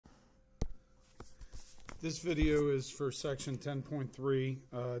This video is for section 10.3.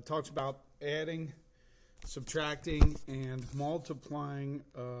 It talks about adding, subtracting, and multiplying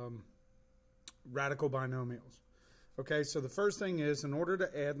radical binomials. Okay, so the first thing is, in order to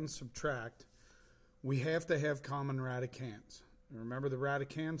add and subtract, we have to have common radicands. Remember, the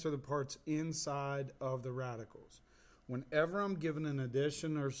radicands are the parts inside of the radicals. Whenever I'm given an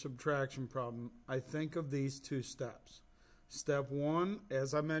addition or subtraction problem, I think of these two steps. Step one,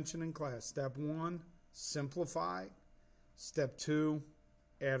 as I mentioned in class, step one, simplify. Step two,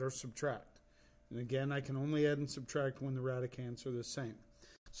 add or subtract. And again, I can only add and subtract when the radicands are the same.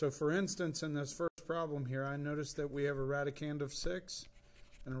 So for instance, in this first problem here, I noticed that we have a radicand of 6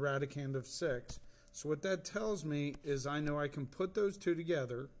 and a radicand of 6. So what that tells me is I know I can put those two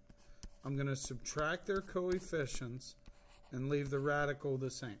together. I'm going to subtract their coefficients and leave the radical the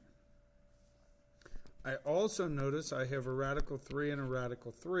same. I also notice I have a radical 3 and a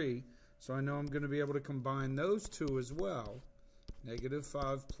radical 3, so I know I'm going to be able to combine those two as well. Negative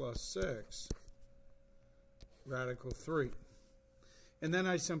 5 plus 6, radical 3. And then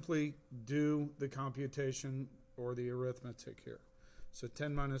I simply do the computation or the arithmetic here. So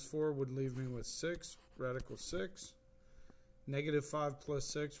 10 minus 4 would leave me with 6, radical 6. Negative 5 plus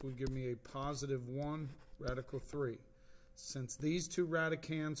 6 would give me a positive 1, radical 3. Since these two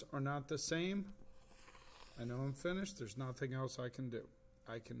radicands are not the same, I know I'm finished. There's nothing else I can do.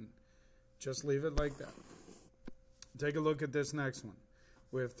 I can just leave it like that. Take a look at this next one.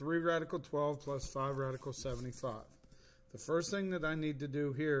 We have 3 radical 12 plus 5 radical 75. The first thing that I need to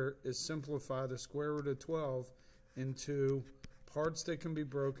do here is simplify the square root of 12 into parts that can be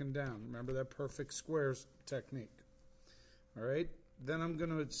broken down. Remember that perfect squares technique. All right, then I'm going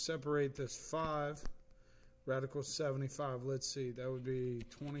to separate this 5 radical 75. Let's see, that would be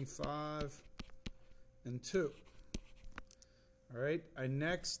 25 and 2. All right, I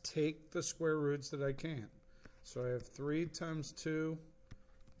next take the square roots that I can. So I have 3 times 2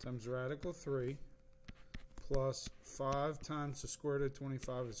 times radical 3 plus 5 times the square root of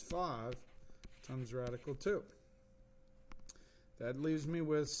 25 is 5 times radical 2. That leaves me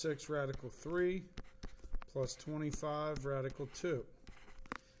with 6 radical 3 plus 25 radical 2.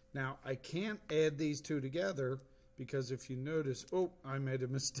 Now, I can't add these two together because if you notice, oh, I made a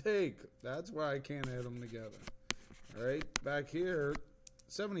mistake. That's why I can't add them together. All right, back here,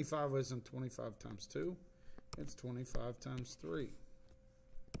 75 isn't 25 times 2. It's 25 times 3.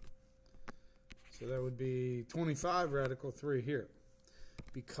 So that would be 25 radical 3 here.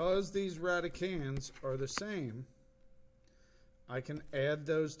 Because these radicands are the same, I can add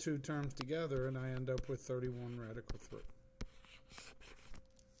those two terms together and I end up with 31 radical 3.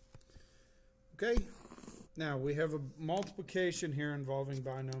 Okay, now we have a multiplication here involving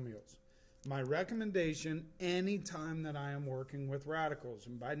binomials. My recommendation, anytime that I am working with radicals,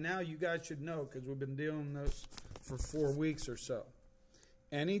 and by now you guys should know because we've been dealing with this for 4 weeks or so.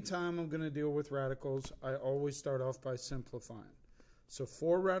 Anytime I'm going to deal with radicals, I always start off by simplifying. So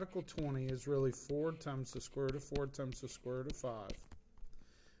 4 radical 20 is really 4 times the square root of 4 times the square root of 5,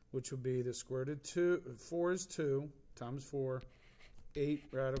 which would be the square root of 2. 4 is 2 times 4, 8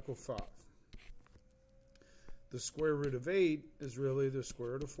 radical 5. The square root of 8 is really the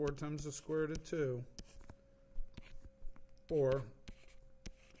square root of 4 times the square root of 2, or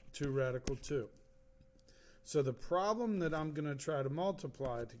 2 radical 2. So the problem that I'm going to try to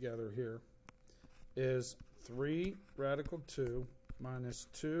multiply together here is 3 radical 2 minus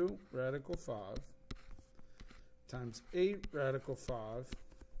 2 radical 5 times 8 radical 5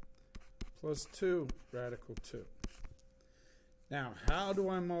 plus 2 radical 2. Now, how do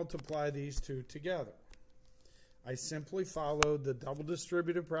I multiply these two together? I simply follow the double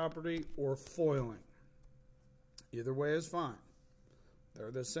distributive property or foiling. Either way is fine.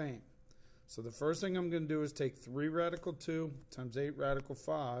 They're the same. So the first thing I'm going to do is take 3 radical 2 times 8 radical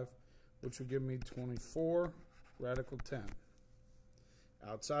 5, which would give me 24 radical 10.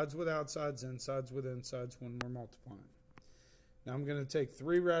 Outsides with outsides, insides with insides when we're multiplying. Now I'm going to take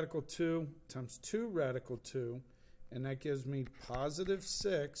 3 radical 2 times 2 radical 2, and that gives me positive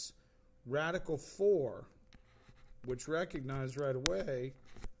 6 radical 4, which recognize right away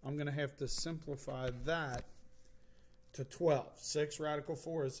I'm going to have to simplify that to 12. 6 radical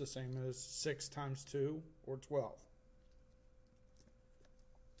 4 is the same as 6 times 2, or 12.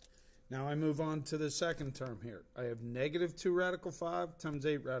 Now I move on to the second term here. I have negative 2 radical 5 times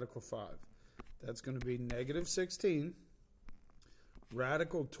 8 radical 5. That's going to be negative 16.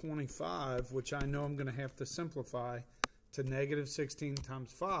 Radical 25, which I know I'm going to have to simplify to negative 16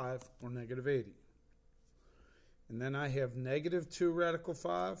 times 5, or negative 80. And then I have negative 2 radical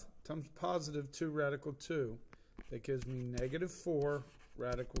 5 times positive 2 radical 2. That gives me negative 4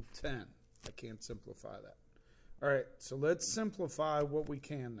 radical 10. I can't simplify that. All right, so let's simplify what we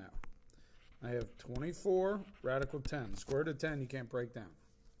can now. I have 24 radical 10. Square root of 10 you can't break down.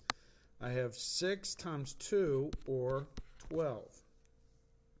 I have 6 times 2, or 12.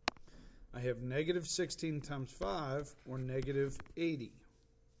 I have negative 16 times 5, or negative 80.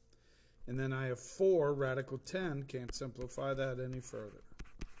 And then I have 4 radical 10. Can't simplify that any further.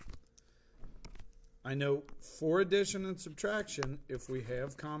 I know for addition and subtraction, if we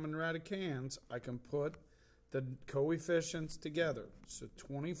have common radicands, I can put the coefficients together. So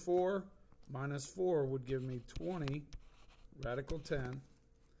 24 minus 4 would give me 20 radical 10.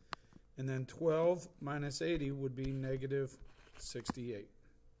 And then 12 minus 80 would be negative 68.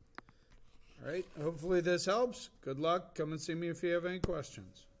 All right, hopefully this helps. Good luck. Come and see me if you have any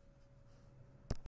questions.